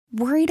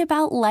Worried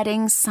about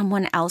letting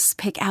someone else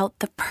pick out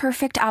the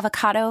perfect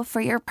avocado for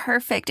your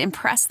perfect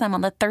impress them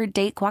on the third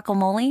date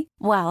guacamole?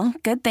 Well,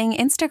 good thing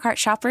Instacart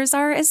shoppers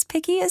are as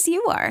picky as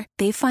you are.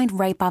 They find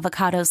ripe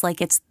avocados like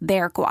it's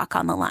their guac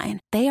on the line.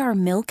 They are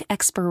milk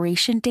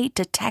expiration date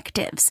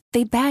detectives.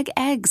 They bag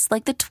eggs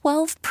like the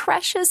 12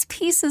 precious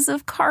pieces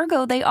of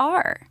cargo they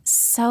are.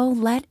 So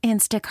let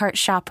Instacart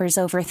shoppers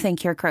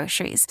overthink your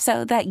groceries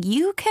so that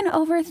you can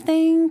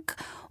overthink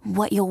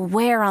what you'll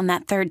wear on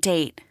that third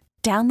date.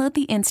 Download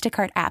the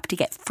Instacart app to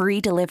get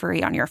free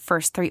delivery on your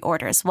first 3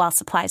 orders while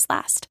supplies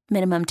last.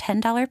 Minimum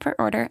 $10 per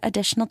order.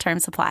 Additional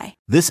terms apply.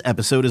 This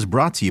episode is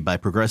brought to you by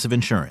Progressive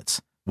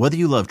Insurance. Whether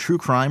you love true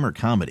crime or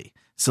comedy,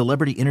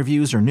 celebrity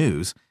interviews or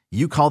news,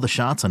 you call the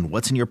shots on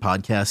what's in your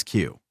podcast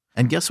queue.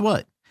 And guess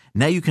what?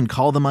 Now you can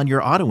call them on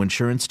your auto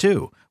insurance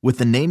too with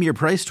the Name Your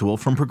Price tool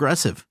from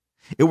Progressive.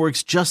 It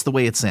works just the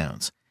way it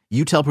sounds.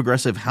 You tell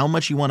Progressive how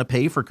much you want to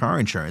pay for car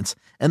insurance,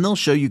 and they'll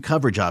show you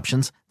coverage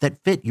options that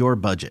fit your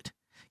budget.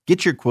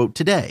 Get your quote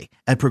today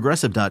at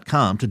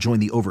Progressive.com to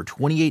join the over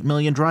 28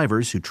 million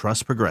drivers who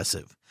trust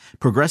Progressive.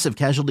 Progressive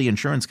Casualty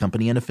Insurance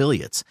Company and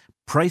Affiliates.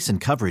 Price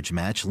and coverage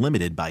match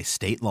limited by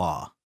state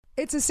law.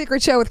 It's a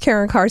Secret Show with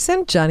Karen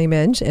Carson, Johnny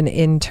Minge, an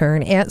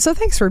intern. And so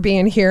thanks for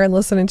being here and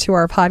listening to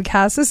our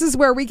podcast. This is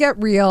where we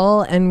get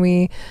real and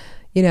we,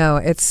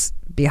 it's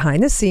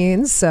behind the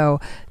scenes. So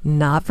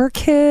not for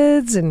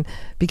kids, and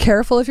be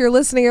careful if you're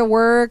listening at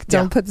work.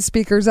 Don't put the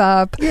speakers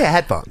up. Yeah,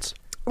 headphones.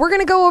 We're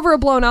going to go over a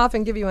blown off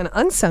and give you an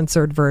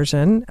uncensored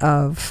version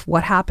of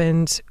what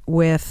happened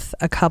with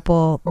a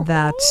couple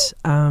that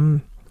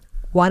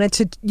wanted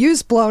to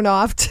use blown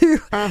off to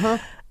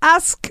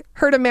ask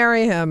her to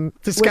marry him.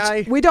 This which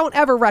guy, we don't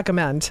ever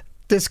recommend.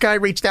 This guy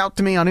reached out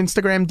to me on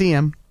Instagram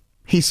DM.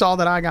 He saw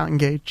that I got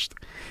engaged.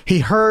 He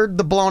heard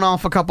the blown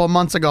off a couple of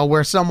months ago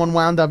where someone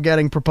wound up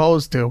getting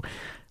proposed to.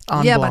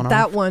 Yeah, but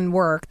that one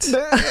worked.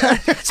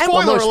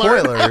 Spoiler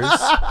alert. Spoilers.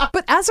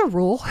 But as a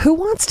rule, who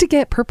wants to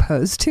get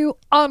proposed to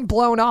on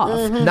blown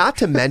off? Not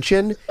to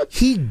mention,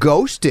 he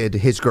ghosted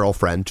his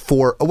girlfriend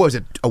for, what was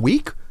it, a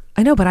week?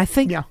 I know, but I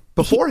think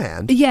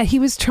beforehand. He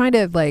was trying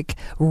to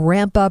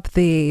ramp up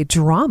the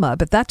drama,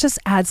 but that just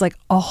adds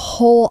a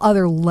whole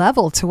other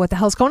level to what the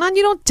hell's going on.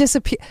 You don't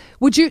disappear.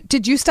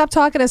 Did you stop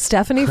talking to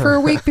Stephanie for a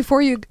week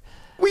before you?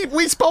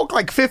 We spoke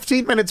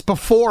 15 minutes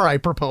before I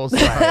proposed.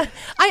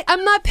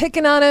 I'm not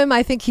picking on him.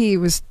 I think he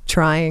was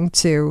trying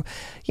to,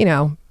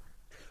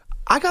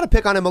 I got to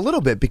pick on him a little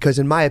bit because,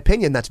 in my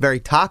opinion, that's very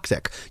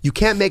toxic. You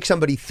can't make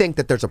somebody think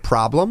that there's a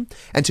problem,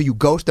 and so you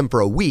ghost them for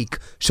a week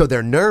so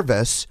they're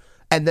nervous,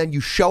 and then you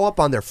show up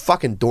on their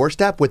fucking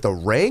doorstep with a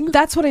ring?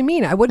 That's what I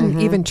mean. I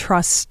wouldn't even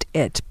trust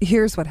it.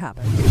 Here's what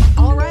happened.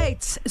 All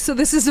right. So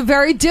this is a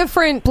very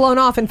different blown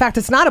off. In fact,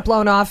 it's not a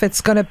blown off.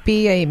 It's going to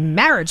be a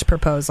marriage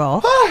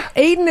proposal.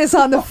 Aiden is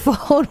on the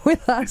phone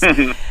with us.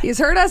 He's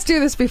heard us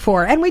do this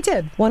before, and we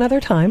did one other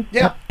time.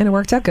 Yeah. And it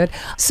worked out good.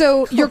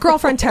 So your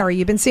girlfriend, Terry,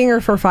 you've been seeing her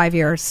for 5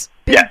 years.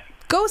 Yeah.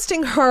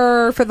 Ghosting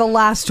her for the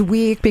last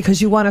week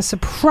because you want to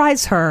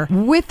surprise her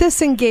with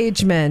this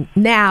engagement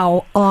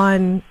now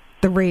on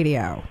the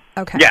radio.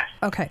 Okay. Yeah.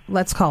 Okay.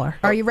 Let's call her.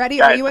 Are you ready?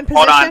 Guys, Are you in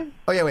hold position? on.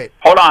 Oh, yeah, wait.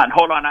 Hold on.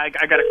 I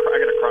got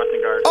a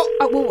crossing guard.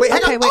 Well, Wait,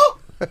 hang okay, on. wait.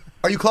 Oh!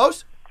 Are you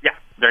close? Yeah,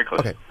 very close.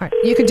 Okay. All right.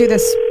 You can do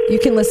this. You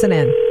can listen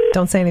in.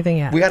 Don't say anything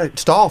yet. We got to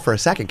stall for a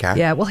second, Karen.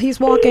 Yeah. Well, he's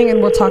walking,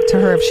 and we'll talk to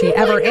her if she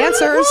ever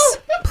answers.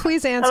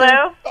 Please answer.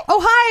 Hello? Oh,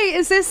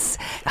 hi.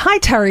 Hi,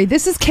 Terry.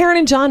 This is Karen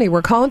and Johnny.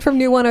 We're calling from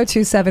New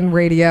 102.7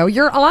 Radio.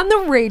 You're on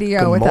the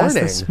radio Good with us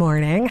morning. this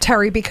morning,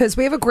 Terry, because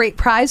we have a great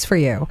prize for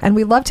you, and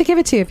we'd love to give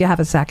it to you if you have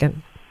a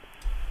second.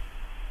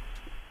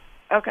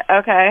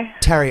 Okay.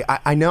 Terry,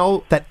 I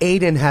know that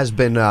Aiden has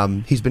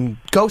been, he's been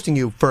ghosting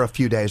you for a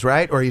few days,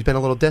 right? Or he's been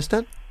a little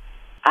distant?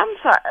 I'm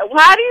sorry.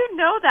 How do you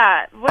know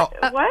that?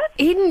 What?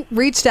 Eden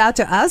reached out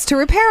to us to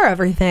repair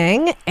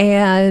everything,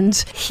 and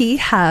he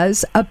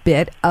has a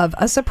bit of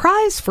a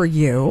surprise for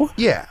you.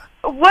 Yeah.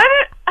 What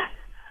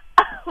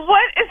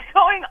is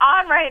going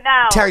on right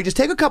now? Terry, just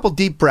take a couple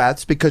deep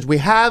breaths because we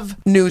have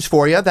news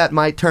for you that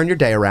might turn your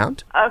day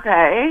around.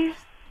 Okay.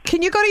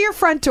 Can you go to your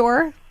front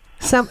door?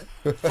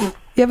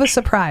 You have a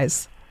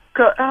surprise.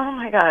 Oh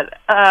my God.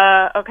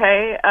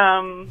 Okay.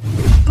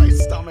 My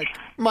stomach.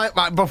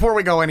 Before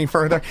we go any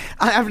further,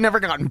 I've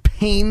never gotten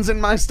pains in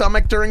my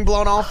stomach during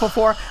blown off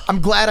before. I'm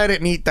glad I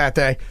didn't eat that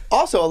day.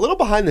 Also, a little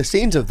behind the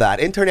scenes of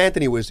that, intern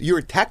Anthony you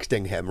were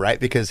texting him, right?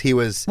 Because he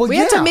was... We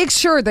had to make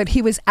sure that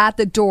he was at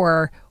the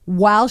door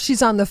while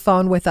she's on the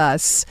phone with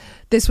us.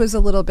 This was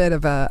a little bit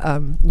of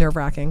a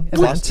nerve-wracking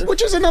event.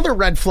 Which is another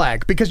red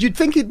flag, because you'd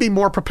think he'd be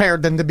more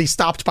prepared than to be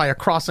stopped by a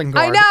crossing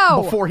guard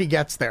before he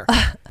gets there.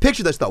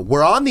 Picture this, though.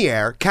 We're on the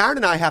air. Karen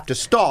and I have to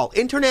stall.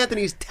 Intern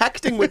Anthony's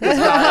texting with this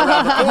guy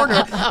around the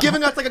corner,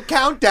 giving us a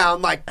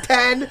countdown,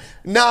 10,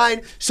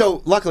 9.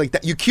 So luckily,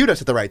 you cued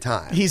us at the right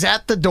time. He's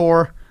at the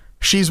door.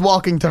 She's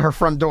walking to her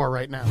front door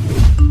right now.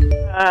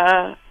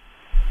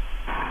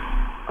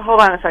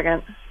 Hold on a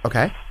second.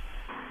 Okay.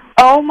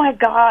 Oh my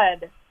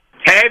God.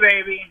 Hey,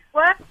 baby.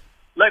 What?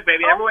 Look,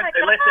 baby, Oh everyone, my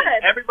God. listen.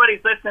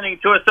 Everybody's listening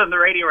to us on the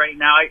radio right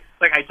now.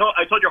 I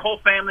told your whole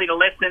family to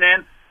listen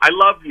in. I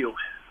love you.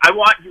 I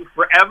want you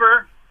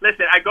forever.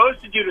 Listen, I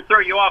ghosted you to throw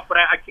you off, but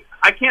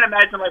I can't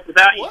imagine life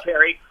without you,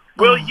 Terry.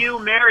 Will you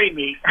marry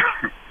me?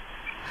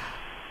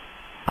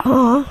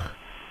 Oh,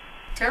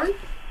 Terry?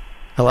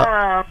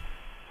 Hello?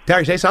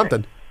 Terry, say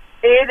something.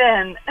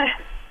 Aiden,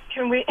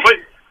 can we? What?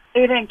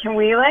 Aiden, can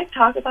we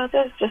talk about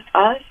this? Just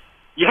us?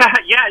 Yes.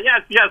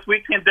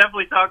 We can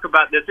definitely talk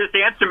about this. Just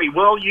answer me.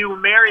 Will you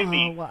marry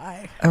me?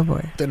 why? Oh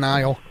boy.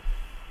 Denial.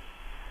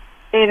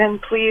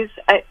 Aiden, please,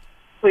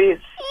 can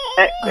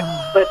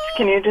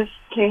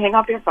you hang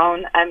up your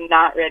phone? I'm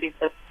not ready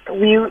for.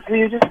 Will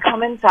you just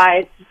come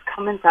inside? Just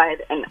come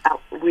inside, and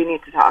we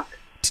need to talk.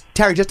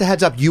 Terry, just a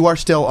heads up. You are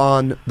still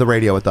on the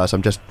radio with us.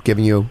 I'm just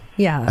giving you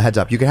Yeah. a heads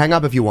up. You can hang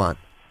up if you want.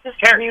 Just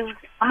Terry,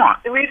 come on.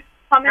 Will you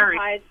come Terry.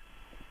 inside?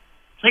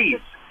 Please.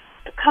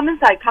 Come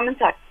inside.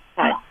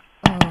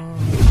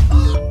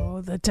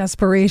 Oh, the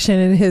desperation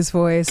in his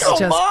voice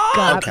just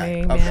got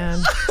Okay, me, okay.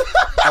 man.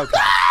 Okay.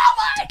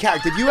 Carrie,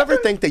 did you ever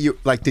think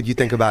that did you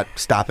think about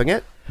stopping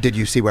it? Did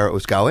you see where it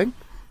was going?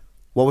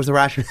 What was the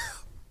rationale?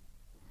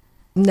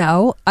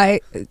 No, I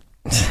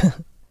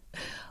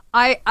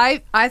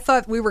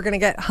thought we were going to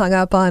get hung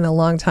up on a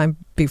long time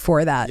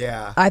before that.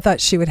 Yeah. I thought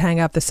she would hang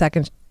up the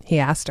second he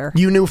asked her.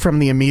 You knew from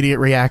the immediate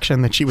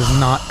reaction that she was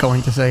not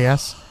going to say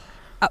yes?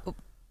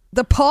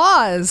 The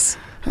pause.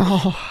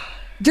 Oh.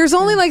 There's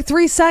only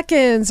 3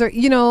 seconds, or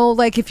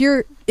if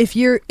you're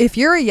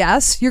a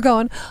yes, you're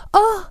going,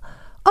 oh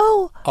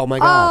my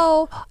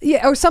God. oh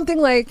yeah, or something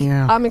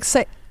Yeah. I'm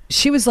excited.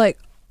 She was like,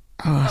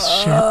 Oh,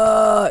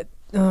 shit.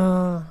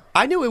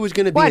 I knew it was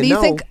going to be why a do you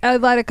no. think I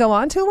let it go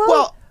on too long?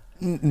 Well,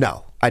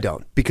 no, I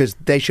don't, because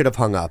they should have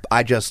hung up.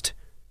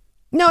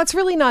 No, it's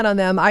really not on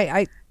them.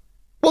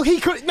 Well,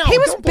 he could. No, he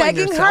was don't blame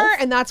begging yourself. her,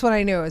 and that's when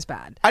I knew it was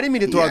bad. I didn't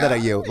mean to throw that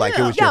at you it was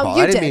your No, fault.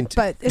 you I didn't did, mean to.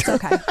 but it's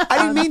okay. I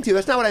didn't mean to.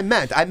 That's not what I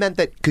meant. I meant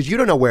that because you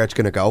don't know where it's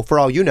going to go. For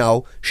all you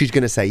know, she's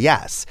going to say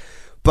yes.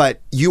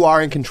 But you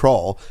are in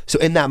control. So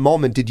in that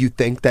moment, did you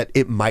think that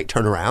it might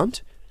turn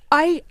around?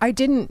 I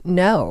didn't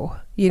know,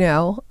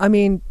 I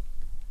mean,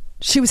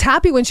 she was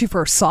happy when she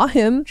first saw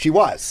him, She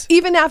was.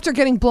 even after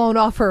getting blown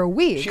off for a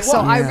week. She So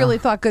was. I Yeah. really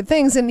thought good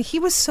things. And he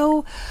was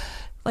so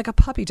like a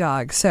puppy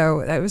dog. So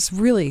it was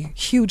really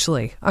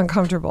hugely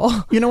uncomfortable.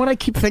 You know what I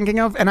keep thinking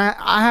of? And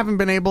I haven't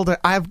been able to.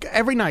 I've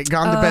every night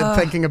gone to bed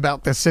thinking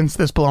about this since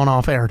this blown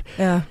off aired.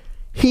 Yeah.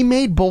 He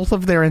made both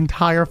of their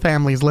entire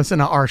families listen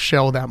to our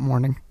show that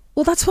morning.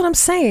 Well, that's what I'm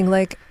saying.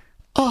 I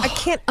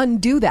can't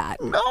undo that.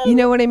 No. You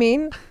know what I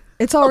mean?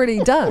 It's already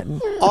done.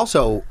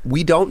 Also,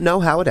 we don't know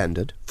how it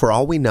ended. For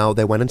all we know,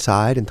 they went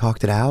inside and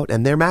talked it out,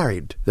 and they're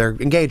married. They're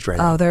engaged right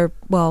now.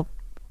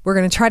 We're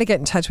going to try to get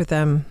in touch with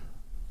them.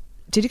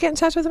 Did you get in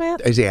touch with him,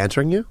 Aunt? Is he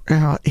answering you?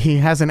 He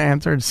hasn't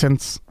answered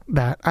since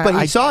that. But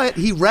he saw it.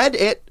 He read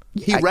it.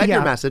 He read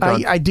your message.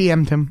 I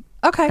DM'd him.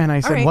 Okay. And I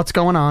all said, right. "What's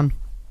going on?"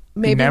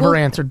 Maybe he never we'll-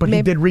 answered, but he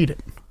maybe- did read it.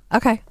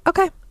 Okay.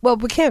 Well,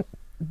 we can't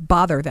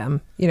bother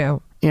them. Yeah.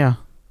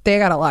 They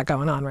got a lot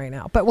going on right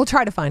now. But we'll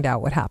try to find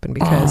out what happened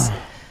because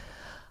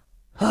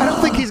I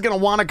don't think he's going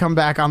to want to come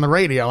back on the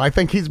radio. I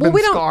think he's been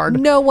we scarred.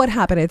 don't know what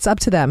happened. It's up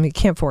to them. You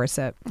can't force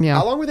it. Yeah.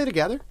 How long were they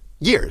together?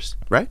 Years,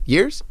 right?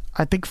 Years?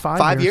 I think 5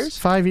 5 years. years?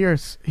 5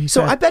 years. He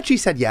So said. I bet she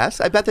said yes.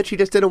 I bet that she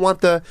just didn't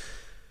want the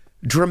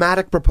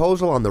dramatic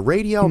proposal on the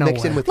radio No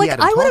mixed in way. with he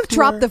hadn't I would have talked to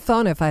dropped her. the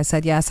phone if I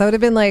said yes. I would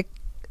have been like,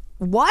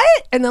 what?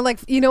 And then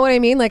you know what I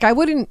mean? I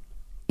wouldn't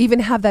even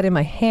have that in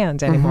my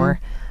hand anymore.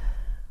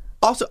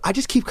 Also, I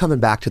just keep coming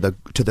back to the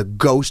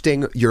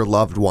ghosting your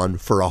loved one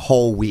for a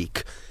whole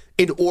week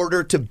in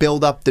order to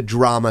build up the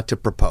drama to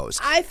propose.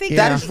 I think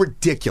that is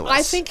ridiculous.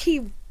 I think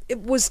it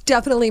was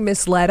definitely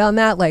misled on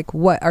that.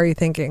 What are you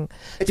thinking?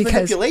 it's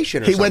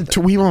manipulation. Or he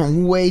something. we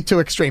went way too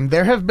extreme.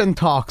 There have been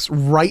talks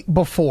right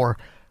before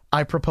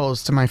I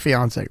proposed to my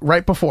fiance,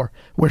 right before,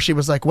 where she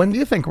was like, "When do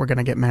you think we're going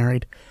to get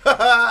married?"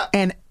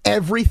 And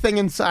everything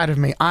inside of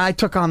me, I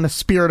took on the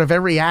spirit of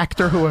every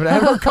actor who had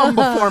ever come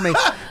before me,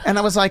 and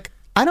I was like,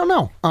 I don't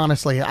know,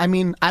 honestly. I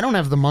mean, I don't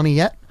have the money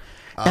yet.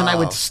 And I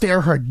would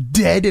stare her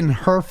dead in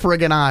her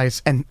friggin'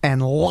 eyes and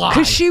lie.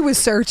 Because she was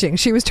searching.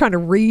 She was trying to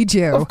read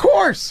you. Of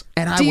course.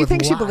 And I Do you would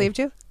think she lie. believed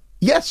you?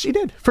 Yes, she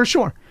did, for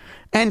sure.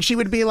 And she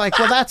would be like,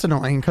 well, that's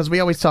annoying because we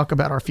always talk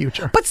about our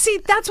future. But see,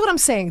 that's what I'm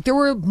saying. There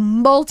were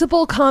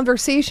multiple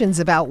conversations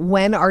about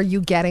when are you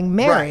getting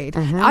married.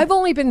 I've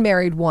only been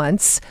married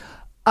once.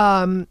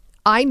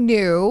 I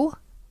knew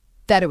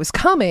that it was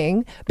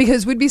coming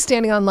because we'd be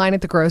standing online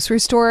at the grocery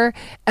store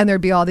and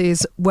there'd be all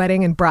these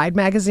wedding and bride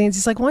magazines.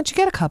 He's like, why don't you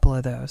get a couple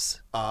of those?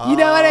 You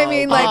know what I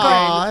mean?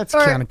 that's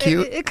kinda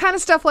cute. It kind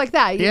of stuff like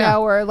that, you Yeah.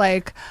 know, or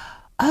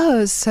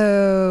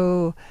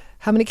so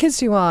how many kids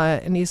do you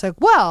want? And he's like,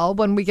 well,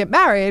 when we get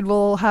married,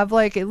 we'll have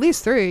at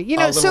least 3. You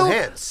know, little so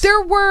hints.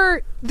 there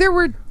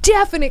were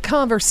definite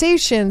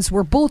conversations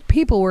where both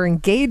people were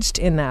engaged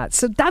in that.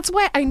 So that's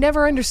why I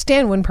never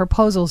understand when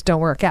proposals don't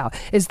work out.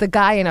 Is the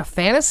guy in a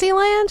fantasy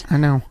land? I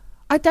know.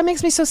 That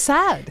makes me so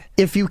sad.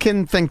 If you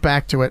can think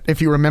back to it,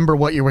 if you remember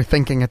what you were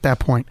thinking at that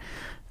point,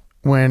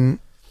 when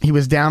he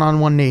was down on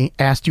one knee,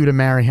 asked you to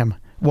marry him,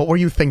 what were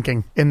you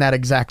thinking in that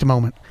exact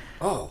moment?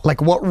 Oh.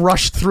 Like, what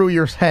rushed through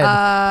your head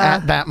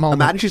at that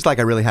moment? Imagine she's like,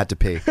 I really had to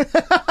pee.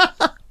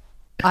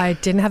 I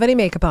didn't have any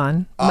makeup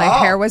on. My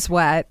hair was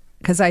wet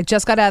because I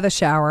just got out of the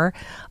shower.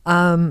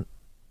 And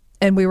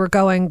we were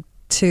going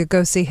to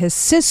go see his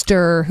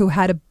sister who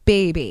had a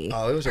baby.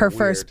 Oh, it was her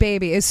first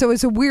baby. So it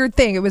was a weird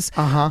thing. It was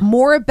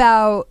more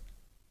about,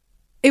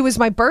 it was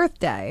my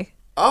birthday.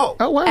 Oh,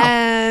 wow.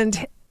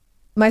 And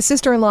my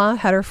sister-in-law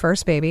had her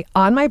first baby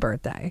on my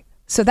birthday.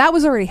 So that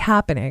was already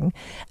happening.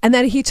 And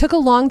then he took a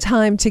long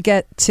time to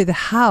get to the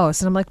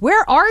house. And I'm like,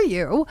 where are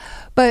you?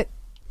 But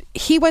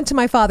he went to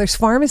my father's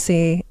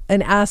pharmacy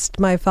and asked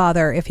my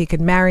father if he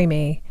could marry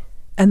me,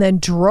 and then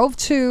drove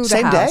to the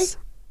Same house.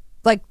 day?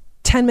 Like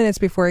 10 minutes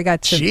before he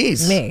got to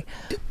Jeez. me.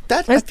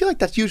 I feel like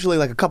that's usually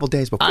like a couple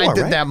days before, I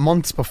did right? that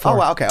months before. Oh,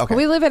 wow, okay.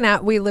 We lived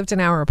an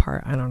hour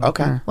apart. I don't know.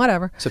 Okay.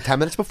 Whatever. So 10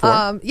 minutes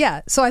before.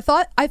 Yeah. So I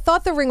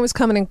thought the ring was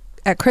coming in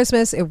at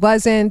Christmas. It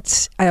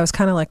wasn't. I was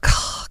kind of like,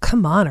 oh,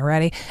 come on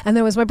already. And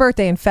then it was my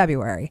birthday in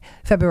February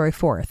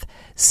 4th.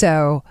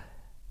 So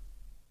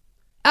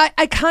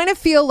I kind of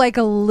feel like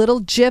a little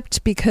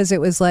gypped because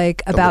it was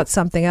like about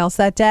something else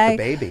that day. The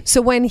baby.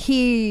 So when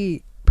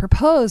he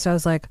proposed, I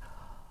was like,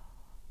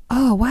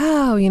 oh,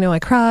 wow. I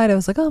cried. I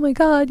was like, oh my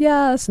God,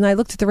 yes. And I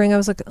looked at the ring. I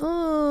was like,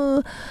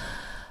 oh.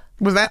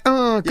 Was that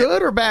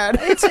good or bad?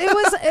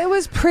 It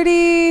was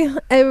pretty.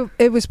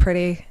 It was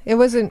pretty. It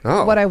wasn't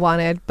what I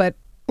wanted, but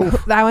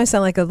I want to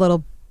sound like a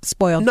little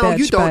spoiled bitch. No,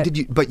 you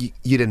don't. But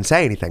You didn't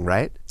say anything,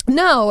 right?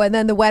 No, and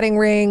then the wedding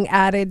ring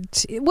added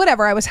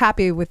whatever. I was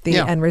happy with the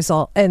end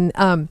result, and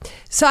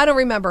so I don't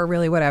remember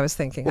really what I was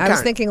thinking. I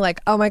was thinking like,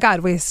 oh my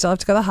God, we still have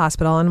to go to the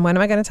hospital, and when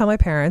am I going to tell my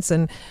parents,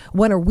 and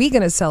when are we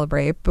going to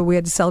celebrate? But we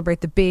had to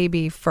celebrate the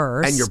baby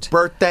first. And your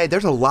birthday.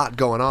 There's a lot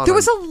going on. There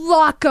was a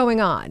lot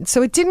going on,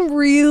 so it didn't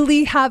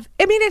really have.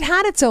 I mean, it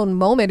had its own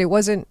moment. It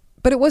wasn't.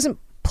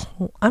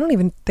 I don't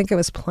even think it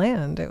was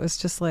planned. It was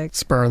just like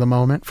spur of the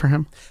moment for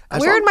him.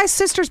 We're in my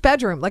sister's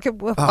bedroom. Like,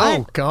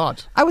 oh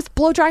God! I was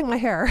blow drying my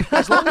hair.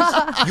 As long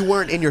as you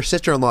weren't in your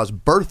sister-in-law's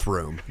birth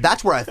room,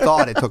 that's where I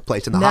thought it took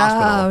place in the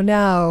hospital.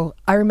 No.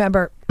 I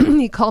remember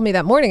he called me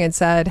that morning and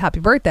said,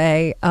 "Happy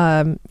birthday!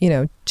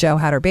 Joe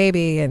had her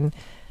baby, and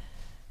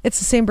it's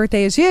the same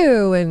birthday as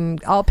you, and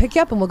I'll pick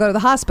you up and we'll go to the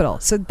hospital."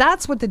 So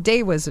that's what the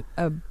day was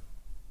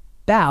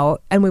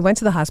about, and we went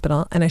to the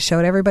hospital and I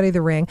showed everybody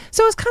the ring,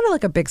 so it was kind of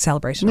like a big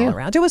celebration all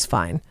around. It was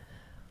fine.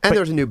 And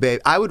there was a new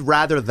baby. I would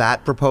rather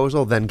that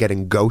proposal than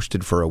getting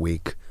ghosted for a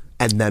week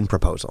and then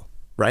proposal,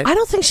 right? I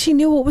don't think she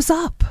knew what was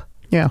up.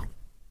 Yeah,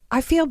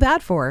 I feel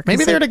bad for her.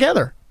 Maybe they're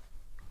together.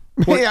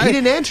 Well, he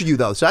didn't answer you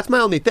though, so that's my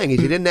only thing. Is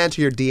he didn't answer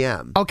your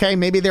DM. Okay,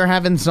 maybe they're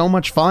having so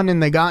much fun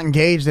and they got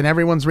engaged and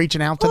everyone's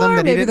reaching out to them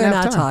that he maybe didn't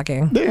they're have not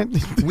time.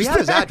 talking. We have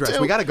his address.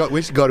 We gotta go.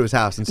 We should go to his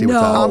house and see what's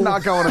No. up. I'm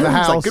not going to the It's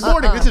house. like, good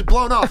morning. This is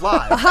blown off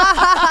live.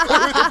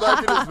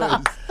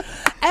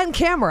 And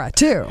camera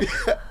too.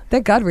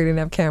 Thank God we didn't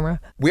have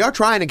camera. We are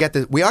trying to get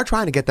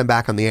them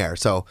back on the air.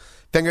 So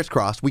fingers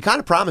crossed. We kind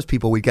of promised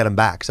people we'd get them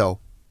back. So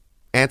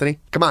Anthony,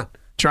 come on.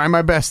 Try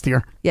my best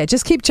here. Yeah,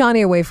 just keep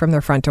Johnny away from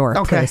their front door.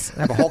 Okay. Please.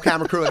 I have a whole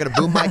camera crew. I got a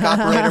boom mic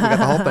operator. We got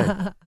the whole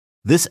thing.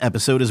 This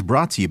episode is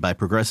brought to you by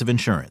Progressive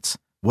Insurance.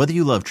 Whether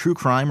you love true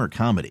crime or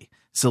comedy,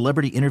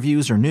 celebrity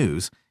interviews or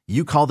news,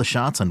 you call the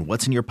shots on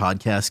what's in your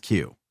podcast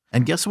queue.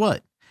 And guess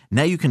what?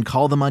 Now you can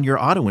call them on your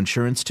auto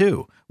insurance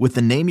too with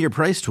the Name Your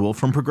Price tool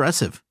from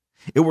Progressive.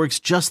 It works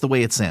just the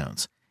way it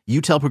sounds.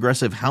 You tell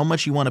Progressive how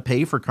much you want to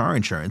pay for car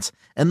insurance,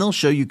 and they'll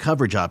show you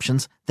coverage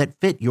options that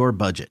fit your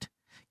budget.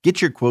 Get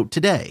your quote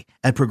today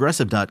at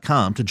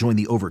Progressive.com to join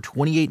the over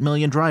 28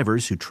 million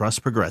drivers who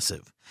trust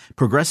Progressive.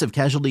 Progressive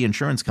Casualty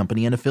Insurance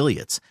Company and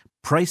Affiliates.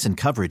 Price and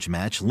coverage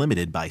match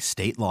limited by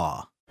state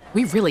law.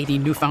 We really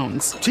need new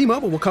phones.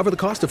 T-Mobile will cover the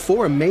cost of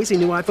 4 amazing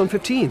new iPhone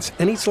 15s,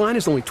 and each line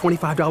is only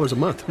 $25 a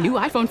month. New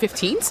iPhone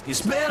 15s?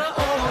 It's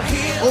better over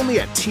here. Only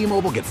at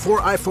T-Mobile, get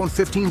 4 iPhone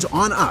 15s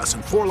on us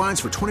and 4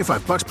 lines for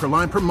 $25 per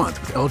line per month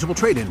with eligible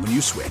trade-in when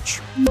you switch.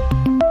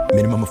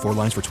 Minimum of 4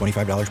 lines for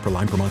 $25 per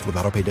line per month with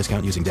autopay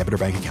discount using debit or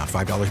bank account.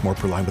 $5 more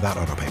per line without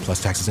autopay,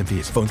 plus taxes and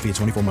fees. Phone fee at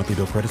 24 monthly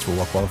bill credits for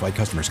well-qualified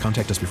customers.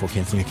 Contact us before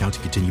canceling account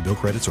to continue bill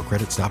credits or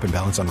credit stop and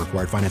balance on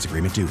required finance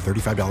agreement due.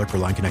 $35 per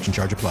line connection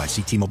charge applies.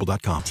 See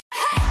T-Mobile.com.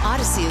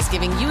 Odyssey is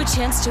giving you a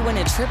chance to win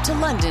a trip to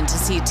London to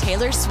see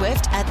Taylor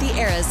Swift at the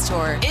Eras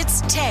Tour.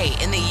 It's Tay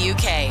in the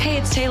UK. Hey,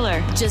 it's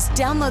Taylor. Just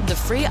download the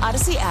free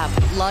Odyssey app,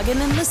 log in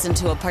and listen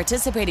to a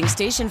participating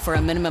station for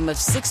a minimum of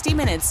 60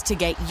 minutes to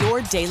get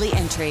your daily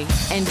entry.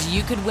 And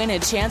you could win a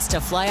chance to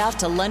fly off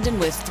to London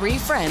with 3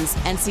 friends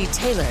and see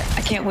Taylor.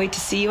 I can't wait to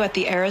see you at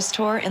the Eras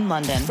Tour in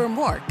London. For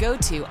more, go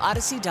to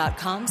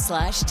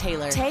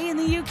odyssey.com/Taylor. Tay in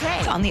the UK.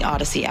 It's on the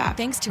Odyssey app.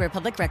 Thanks to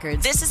Republic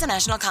Records. This is a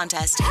national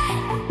contest.